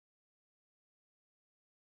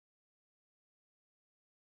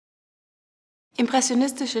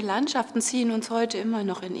Impressionistische Landschaften ziehen uns heute immer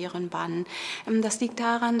noch in ihren Bann. Das liegt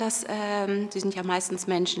daran, dass sie sind ja meistens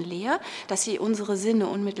menschenleer, dass sie unsere Sinne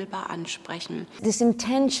unmittelbar ansprechen. This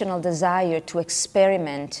intentional desire to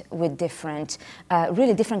experiment with different,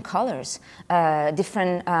 really different colors,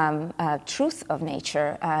 different truth of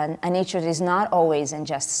nature, a nature that is not always and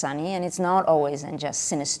just sunny, and it's not always and just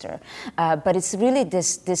sinister, but it's really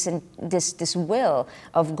this will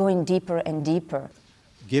of going deeper and deeper.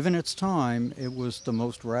 Given its time, it was the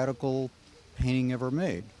most radical painting ever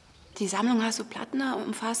made. Die Sammlung Hasso Plattner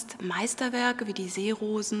umfasst Meisterwerke wie die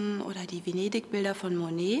Seerosen oder die Venedig-Bilder von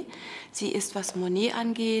Monet. Sie ist, was Monet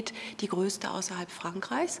angeht, die größte außerhalb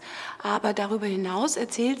Frankreichs. Aber darüber hinaus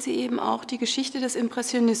erzählt sie eben auch die Geschichte des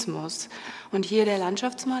Impressionismus. Und hier der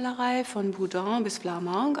Landschaftsmalerei von Boudin bis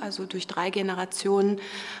Flamand, also durch 3 Generationen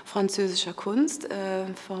französischer Kunst,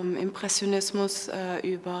 vom Impressionismus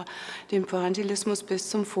über den Pointillismus bis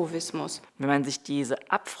zum Fauvismus. Wenn man sich diese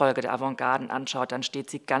Abfolge der Avantgarden anschaut, dann steht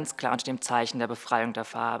sie ganz klar unter dem Zeichen der Befreiung der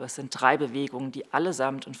Farbe. Es sind 3 Bewegungen, die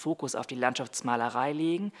allesamt einen Fokus auf die Landschaftsmalerei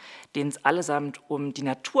legen, denen es allesamt um die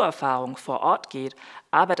Naturerfahrung vor Ort geht,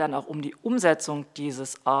 aber dann auch um die Umsetzung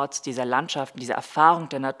dieses Orts, dieser Landschaften, dieser Erfahrung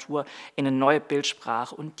der Natur in eine neue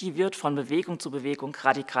Bildsprache. Und die wird von Bewegung zu Bewegung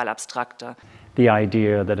radikal abstrakter. The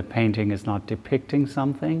idea that a painting is not depicting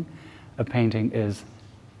something, a painting is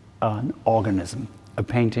an organism. A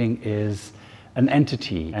painting is an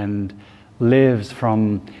entity and lives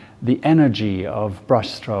from the energy of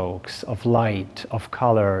brushstrokes, of light, of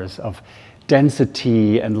colors, of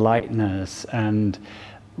density and lightness, and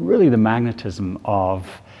really the magnetism of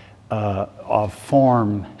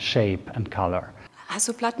form, shape and color.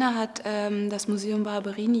 Hasso Plattner hat das Museum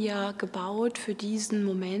Barberini ja gebaut für diesen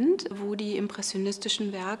Moment, wo die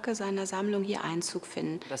impressionistischen Werke seiner Sammlung hier Einzug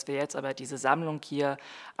finden. Dass wir jetzt aber diese Sammlung hier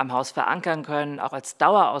am Haus verankern können, auch als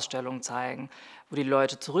Dauerausstellung zeigen, wo die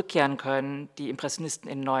Leute zurückkehren können, die Impressionisten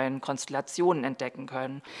in neuen Konstellationen entdecken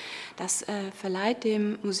können. Das verleiht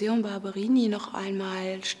dem Museum Barberini noch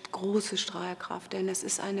einmal große Strahlkraft, denn es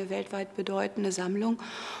ist eine weltweit bedeutende Sammlung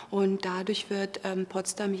und dadurch wird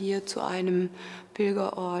Potsdam hier zu einem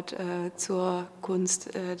Pilgerort zur Kunst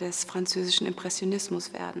des französischen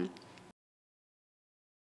Impressionismus werden.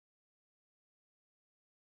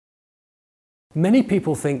 Many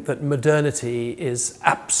people think that modernity is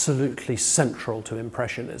absolutely central to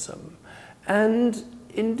Impressionism, and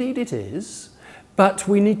indeed it is, but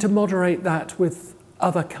we need to moderate that with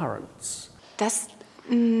other currents. Das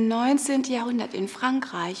 19. Jahrhundert in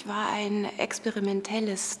Frankreich war ein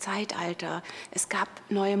experimentelles Zeitalter. Es gab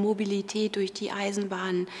neue Mobilität durch die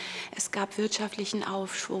Eisenbahn, es gab wirtschaftlichen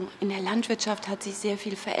Aufschwung. In der Landwirtschaft hat sich sehr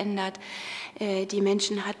viel verändert. Die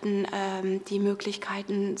Menschen hatten die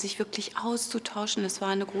Möglichkeiten, sich wirklich auszutauschen. Es war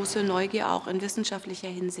eine große Neugier auch in wissenschaftlicher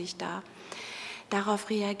Hinsicht da. Darauf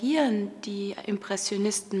reagieren die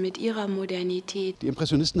Impressionisten mit ihrer Modernität. Die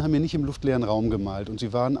Impressionisten haben ja nicht im luftleeren Raum gemalt und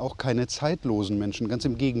sie waren auch keine zeitlosen Menschen, ganz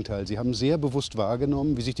im Gegenteil. Sie haben sehr bewusst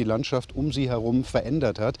wahrgenommen, wie sich die Landschaft um sie herum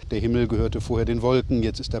verändert hat. Der Himmel gehörte vorher den Wolken,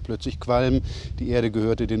 jetzt ist da plötzlich Qualm. Die Erde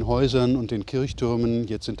gehörte den Häusern und den Kirchtürmen,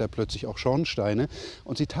 jetzt sind da plötzlich auch Schornsteine.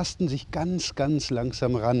 Und sie tasten sich ganz, ganz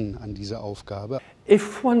langsam ran an diese Aufgabe.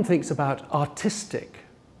 If one thinks about artistic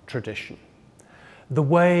tradition, the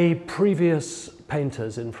way previous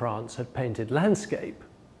painters in France had painted landscape,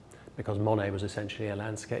 because Monet was essentially a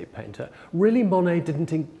landscape painter, really Monet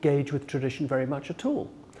didn't engage with tradition very much at all.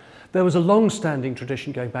 There was a long-standing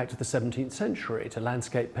tradition going back to the 17th century to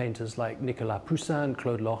landscape painters like Nicolas Poussin and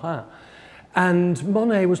Claude Lorrain. And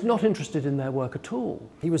Monet was not interested in their work at all.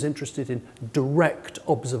 He was interested in direct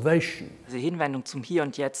observation. Diese Hinwendung zum Hier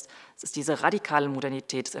und Jetzt, es ist diese radikale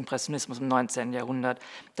Modernität des Impressionismus im 19. Jahrhundert,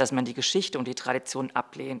 dass man die Geschichte und die Tradition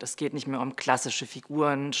ablehnt. Es geht nicht mehr um klassische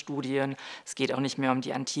Figuren, Studien, es geht auch nicht mehr um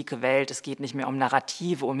die antike Welt, es geht nicht mehr um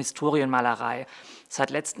Narrative, um Historienmalerei. Es hat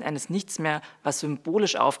letzten Endes nichts mehr, was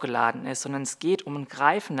symbolisch aufgeladen ist, sondern es geht um ein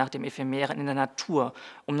Greifen nach dem Ephemeren in der Natur,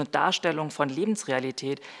 um eine Darstellung von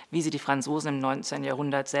Lebensrealität, wie sie die Franzosen im 19.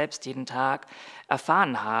 Jahrhundert selbst jeden Tag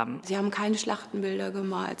erfahren haben. Sie haben keine Schlachtenbilder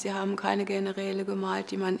gemalt, sie haben keine Generäle gemalt,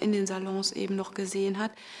 die man in den Salons eben noch gesehen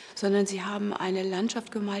hat, sondern sie haben eine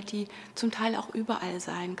Landschaft gemalt, die zum Teil auch überall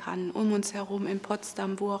sein kann, um uns herum, in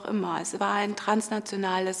Potsdam, wo auch immer. Es war ein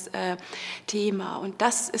transnationales Thema und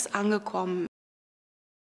das ist angekommen.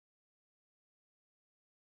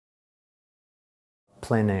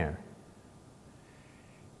 Plein air.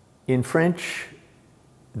 In French,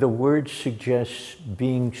 the word suggests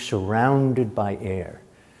being surrounded by air.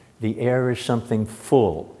 The air is something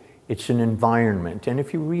full. It's an environment. And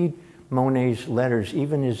if you read Monet's letters,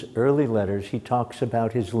 even his early letters, he talks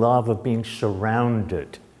about his love of being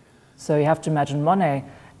surrounded. So you have to imagine Monet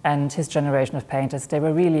and his generation of painters, they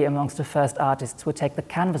were really amongst the first artists who would take the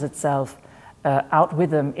canvas itself out with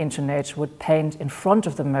them into nature, would paint in front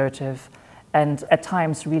of the motive, and at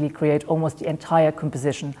times really create almost the entire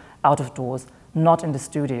composition out of doors, not in the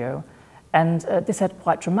studio. And this had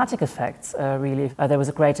quite dramatic effects, really. There was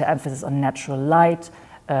a greater emphasis on natural light.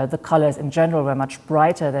 The colors in general were much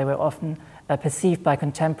brighter. They were often perceived by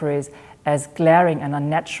contemporaries as glaring and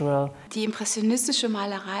unnatural. Die impressionistische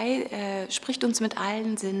Malerei spricht uns mit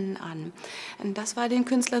allen Sinnen an. Und das war den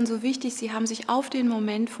Künstlern so wichtig. Sie haben sich auf den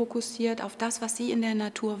Moment fokussiert, auf das, was sie in der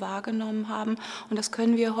Natur wahrgenommen haben. Und das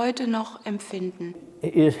können wir heute noch empfinden.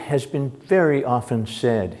 It has been very often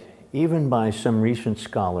said, even by some recent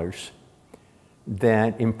scholars,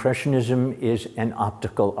 that Impressionism is an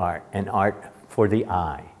optical art, an art for the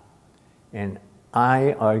eye. And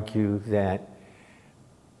I argue that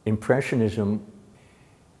Impressionism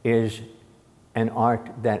is an art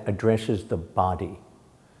that addresses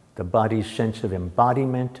the body's sense of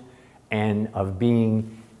embodiment and of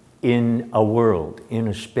being in a world, in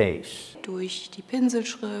a space. Durch die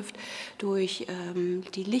Pinselschrift, durch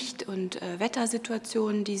die Licht- und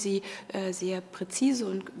Wettersituationen, die sie sehr präzise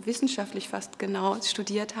und wissenschaftlich fast genau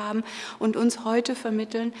studiert haben und uns heute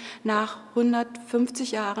vermitteln, nach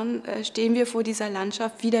 150 Jahren stehen wir vor dieser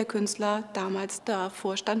Landschaft, wie der Künstler damals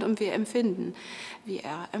davor stand und wir empfinden, wie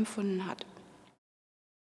er empfunden hat.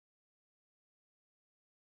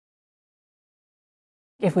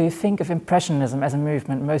 If we think of Impressionism as a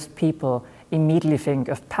movement, most people immediately think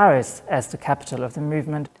of Paris as the capital of the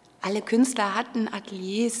movement. Alle Künstler hatten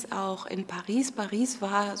Ateliers auch in Paris. Paris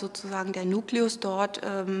war sozusagen der Nukleus. Dort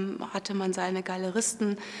hatte man seine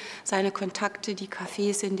Galeristen, seine Kontakte, die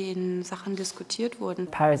Cafés, in denen Sachen diskutiert wurden.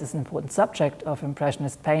 Paris is an important subject of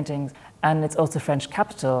Impressionist paintings, and it's also French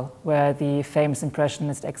capital, where the famous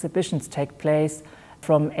Impressionist exhibitions take place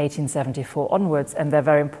from 1874 onwards, and they're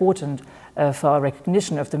very important for our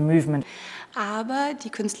recognition of the movement. Aber die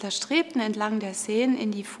Künstler strebten entlang der Seine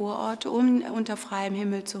in die Vororte, um unter freiem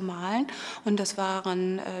Himmel zu malen. Und das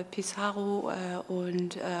waren Pissarro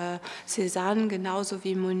und Cézanne, genauso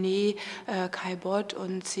wie Monet, Caillebotte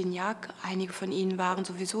und Signac. Einige von ihnen waren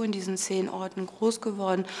sowieso in diesen Szenenorten groß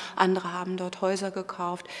geworden. Andere haben dort Häuser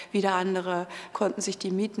gekauft. Wieder andere konnten sich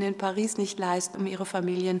die Mieten in Paris nicht leisten, um ihre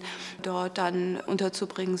Familien dort dann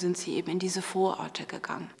unterzubringen, sind sie eben in diese Vororte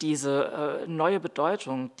gegangen. Diese neue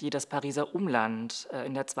Bedeutung, die das Pariser Umland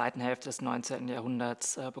in der zweiten Hälfte des 19.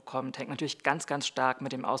 Jahrhunderts bekommt, hängt natürlich ganz, ganz stark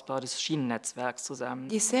mit dem Ausbau des Schienennetzwerks zusammen.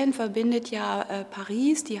 Die Seine verbindet ja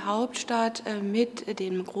Paris, die Hauptstadt, mit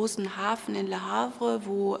dem großen Hafen in Le Havre,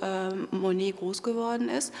 wo Monet groß geworden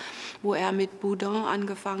ist, wo er mit Boudin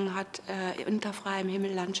angefangen hat, unter freiem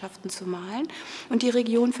Himmel Landschaften zu malen. Und die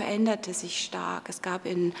Region veränderte sich stark. Es gab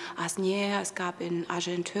in Asnières, es gab in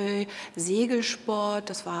Argenteuil Segelsport,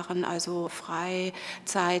 das waren also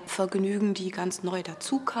Freizeitvergnügen, die ganz neu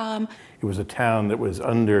dazu kamen. It was a town that was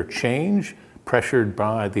under change, pressured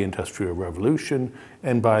by the Industrial Revolution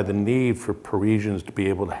and by the need for Parisians to be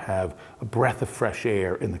able to have a breath of fresh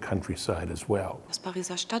air in the countryside as well. Das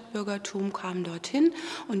Pariser Stadtbürgertum kam dorthin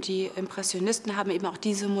und die Impressionisten haben eben auch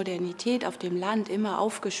diese Modernität auf dem Land immer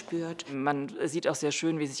aufgespürt. Man sieht auch sehr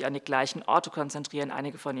schön, wie sie sich an die gleichen Orte konzentrieren.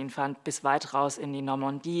 Einige von ihnen fahren bis weit raus in die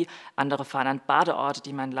Normandie, andere fahren an Badeorte,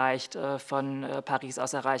 die man leicht von Paris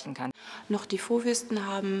aus erreichen kann. Noch die Fauvisten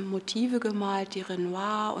haben Motive gemalt, die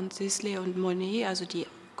Renoir und Sisley und Monet, also die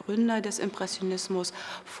Gründer des Impressionismus,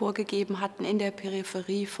 vorgegeben hatten in der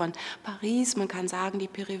Peripherie von Paris. Man kann sagen, die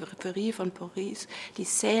Peripherie von Paris, die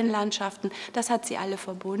Seine-Landschaften, das hat sie alle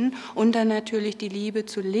verbunden. Und dann natürlich die Liebe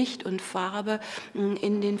zu Licht und Farbe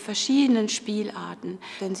in den verschiedenen Spielarten.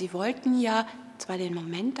 Denn sie wollten ja zwar den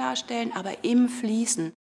Moment darstellen, aber im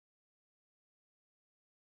Fließen.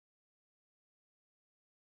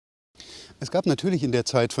 Es gab natürlich in der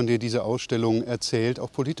Zeit, von der diese Ausstellung erzählt,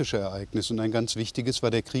 auch politische Ereignisse. Und ein ganz wichtiges war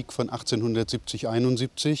der Krieg von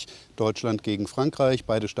 1870-71, Deutschland gegen Frankreich.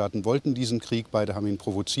 Beide Staaten wollten diesen Krieg, beide haben ihn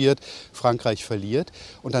provoziert. Frankreich verliert.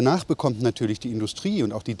 Und danach bekommt natürlich die Industrie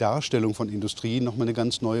und auch die Darstellung von Industrie nochmal eine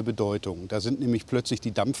ganz neue Bedeutung. Da sind nämlich plötzlich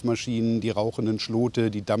die Dampfmaschinen, die rauchenden Schlote,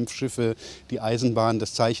 die Dampfschiffe, die Eisenbahn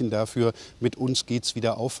das Zeichen dafür, mit uns geht's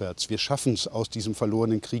wieder aufwärts. Wir schaffen es, aus diesem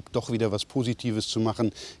verlorenen Krieg doch wieder was Positives zu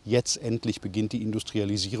machen. Jetzt endlich beginnt die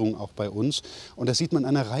Industrialisierung auch bei uns. Und das sieht man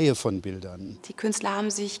an einer Reihe von Bildern. Die Künstler haben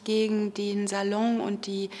sich gegen den Salon und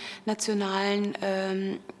die nationalen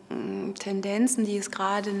Tendenzen, die es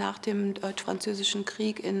gerade nach dem Deutsch-Französischen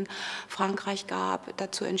Krieg in Frankreich gab,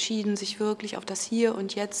 dazu entschieden, sich wirklich auf das Hier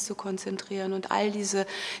und Jetzt zu konzentrieren und all diese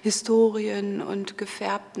Historien und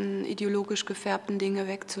ideologisch gefärbten Dinge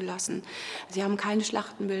wegzulassen. Sie haben keine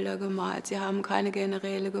Schlachtenbilder gemalt, sie haben keine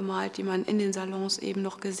Generäle gemalt, die man in den Salons eben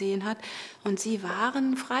noch gesehen hat. Und sie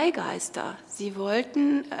waren Freigeister. Sie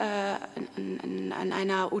wollten an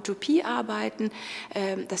einer Utopie arbeiten,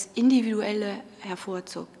 das Individuelle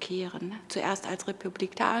hervorzukehren. Zuerst als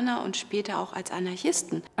Republikaner und später auch als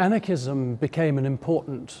Anarchisten. Anarchism became an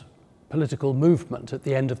important political movement at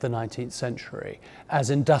the end of the 19th century as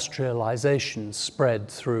industrialization spread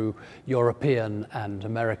through European and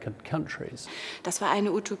American countries. Das war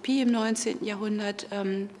eine Utopie im 19. Jahrhundert,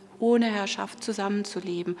 ohne Herrschaft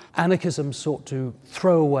zusammenzuleben. Anarchism sought to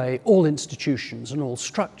throw away all institutions and all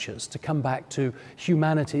structures to come back to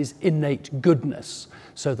humanity's innate goodness,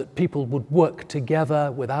 so that people would work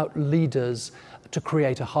together without leaders to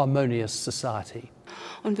create a harmonious society.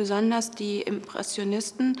 Und besonders die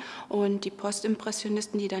Impressionisten und die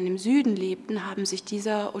Postimpressionisten, die dann im Süden lebten, haben sich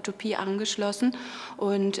dieser Utopie angeschlossen.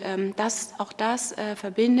 Und auch das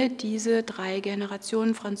verbindet diese 3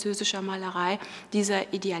 Generationen französischer Malerei,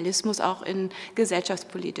 dieser Idealismus auch in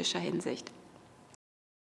gesellschaftspolitischer Hinsicht.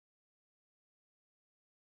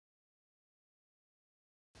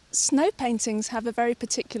 Snow paintings have a very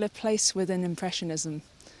particular place within Impressionism.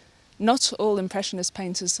 Not all Impressionist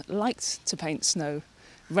painters liked to paint snow.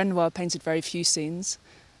 Renoir painted very few scenes.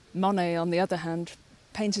 Monet, on the other hand,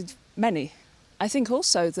 painted many. I think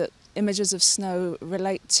also that images of snow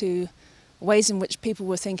relate to ways in which people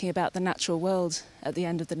were thinking about the natural world at the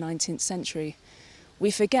end of the 19th century. We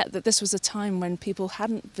forget that this was a time when people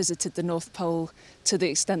hadn't visited the North Pole to the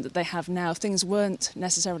extent that they have now. Things weren't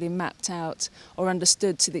necessarily mapped out or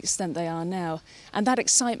understood to the extent they are now. And that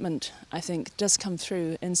excitement, I think, does come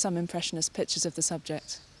through in some Impressionist pictures of the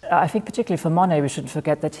subject. I think particularly for Monet, we shouldn't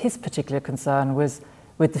forget that his particular concern was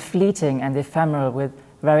with the fleeting and the ephemeral, with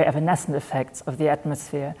very evanescent effects of the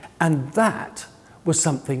atmosphere. And that was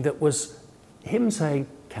something that was him saying,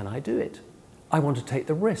 can I do it? I want to take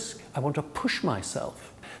the risk. I want to push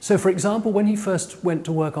myself. So, for example, when he first went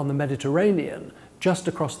to work on the Mediterranean, just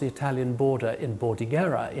across the Italian border in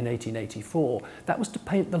Bordighera in 1884, that was to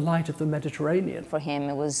paint the light of the Mediterranean. For him,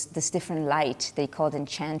 it was this different light they called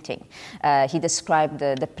enchanting. He described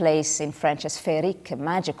the place in French as féerique,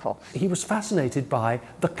 magical. He was fascinated by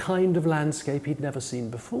the kind of landscape he'd never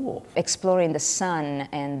seen before. Exploring the sun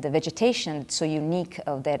and the vegetation so unique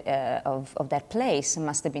of that place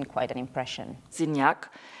must have been quite an impression.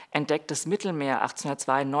 Signac entdeckt das Mittelmeer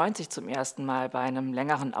 1892 zum ersten Mal bei einem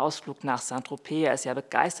längeren Ausflug nach Saint-Tropez. Er ist ja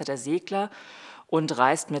begeisterter Segler und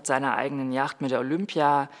reist mit seiner eigenen Yacht, mit der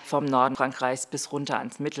Olympia, vom Norden Frankreichs bis runter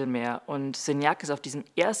ans Mittelmeer. Und Signac ist auf diesem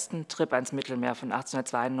ersten Trip ans Mittelmeer von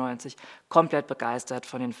 1892 komplett begeistert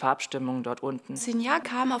von den Farbstimmungen dort unten. Signac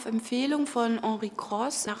kam auf Empfehlung von Henri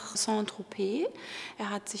Cross nach Saint-Tropez. Er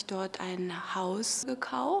hat sich dort ein Haus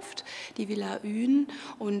gekauft, die Villa Une,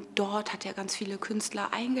 und dort hat er ganz viele Künstler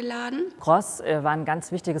eingeladen. Cross war ein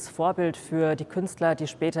ganz wichtiges Vorbild für die Künstler, die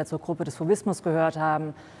später zur Gruppe des Fauvismus gehört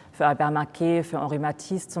haben, für Albert Marquet, für Henri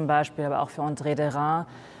Matisse zum Beispiel, aber auch für André Derain.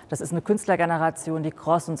 Das ist eine Künstlergeneration, die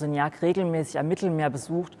Cross und Signac regelmäßig am Mittelmeer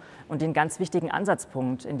besucht und den ganz wichtigen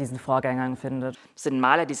Ansatzpunkt in diesen Vorgängern findet. Das sind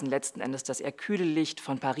Maler, die sind letzten Endes das eher kühle Licht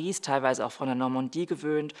von Paris, teilweise auch von der Normandie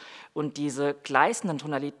gewöhnt. Und diese gleißenden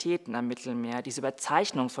Tonalitäten am Mittelmeer, diese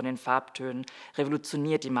Überzeichnung von den Farbtönen,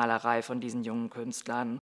 revolutioniert die Malerei von diesen jungen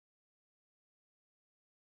Künstlern.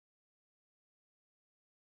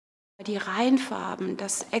 Die Reinfarben,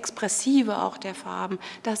 das Expressive auch der Farben,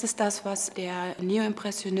 das ist das, was der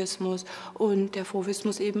Neoimpressionismus und der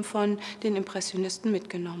Fauvismus eben von den Impressionisten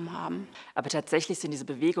mitgenommen haben. Aber tatsächlich sind diese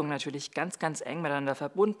Bewegungen natürlich ganz, ganz eng miteinander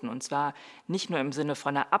verbunden. Und zwar nicht nur im Sinne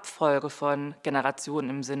von einer Abfolge von Generationen,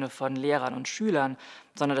 im Sinne von Lehrern und Schülern,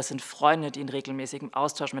 sondern das sind Freunde, die in regelmäßigem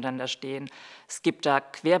Austausch miteinander stehen. Es gibt da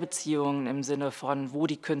Querbeziehungen im Sinne von, wo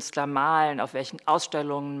die Künstler malen, auf welchen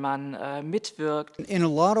Ausstellungen man mitwirkt. In a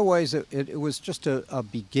lot of ways, it was just a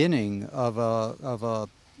beginning of a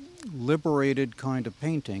liberated kind of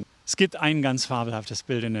painting. Es gibt ein ganz fabelhaftes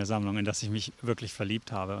Bild in der Sammlung, in das ich mich wirklich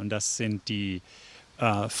verliebt habe. Und das sind die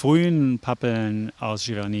frühen Pappeln aus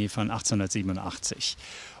Giverny von 1887.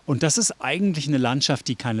 Und das ist eigentlich eine Landschaft,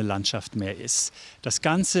 die keine Landschaft mehr ist. Das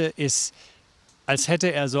Ganze ist, als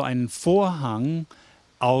hätte er so einen Vorhang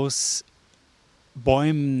aus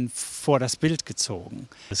Bäumen vor das Bild gezogen.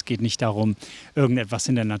 Es geht nicht darum, irgendetwas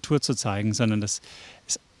in der Natur zu zeigen, sondern das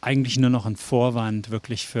ist eigentlich nur noch ein Vorwand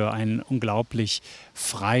wirklich für ein unglaublich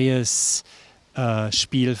freies,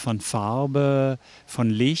 Spiel von Farbe, von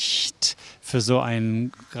Licht, für so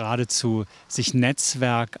ein geradezu sich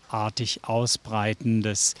netzwerkartig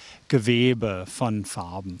ausbreitendes Gewebe von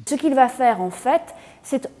Farben. Ce qu'il va faire en fait,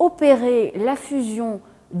 c'est opérer la fusion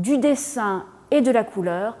du dessin et de la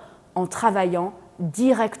couleur en travaillant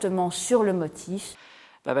directement sur le motif.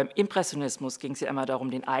 Weil beim Impressionismus ging es ja immer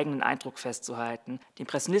darum, den eigenen Eindruck festzuhalten. Die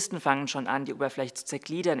Impressionisten fangen schon an, die Oberfläche zu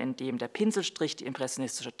zergliedern, indem der Pinselstrich, die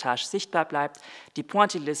impressionistische Tasche, sichtbar bleibt. Die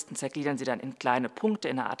Pointillisten zergliedern sie dann in kleine Punkte,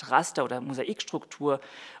 in einer Art Raster- oder Mosaikstruktur.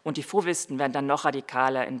 Und die Fauvisten werden dann noch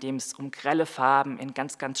radikaler, indem es um grelle Farben in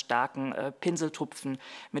ganz, ganz starken Pinseltupfen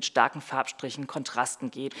mit starken Farbstrichen,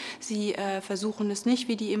 Kontrasten geht. Sie versuchen es nicht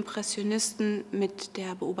wie die Impressionisten mit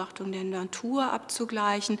der Beobachtung der Natur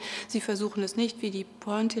abzugleichen. Sie versuchen es nicht wie die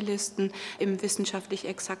Pointillisten im wissenschaftlich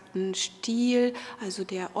exakten Stil, also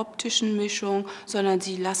der optischen Mischung, sondern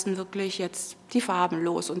sie lassen wirklich jetzt die Farben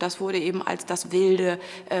los. Und das wurde eben als das Wilde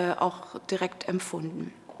auch direkt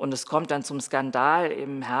empfunden. Und es kommt dann zum Skandal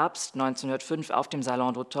im Herbst 1905 auf dem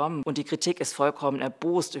Salon d'Automne. Und die Kritik ist vollkommen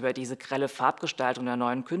erbost über diese grelle Farbgestaltung der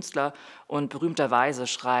neuen Künstler. Und berühmterweise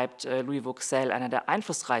schreibt Louis Vauxhall, einer der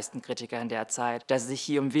einflussreichsten Kritiker in der Zeit, dass es sich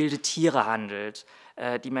hier um wilde Tiere handelt,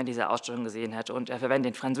 die man in dieser Ausstellung gesehen hätte. Und er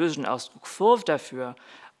verwendet den französischen Ausdruck Fauve dafür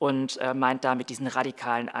und meint damit diesen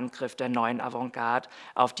radikalen Angriff der neuen Avantgarde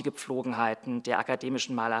auf die Gepflogenheiten der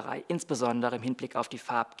akademischen Malerei, insbesondere im Hinblick auf die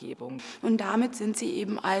Farbgebung. Und damit sind sie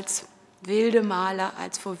eben als wilde Maler,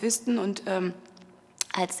 als Fauvisten und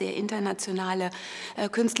als sehr internationale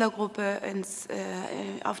Künstlergruppe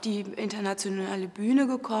auf die internationale Bühne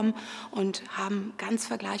gekommen und haben ganz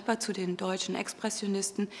vergleichbar zu den deutschen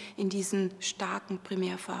Expressionisten in diesen starken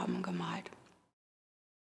Primärfarben gemalt.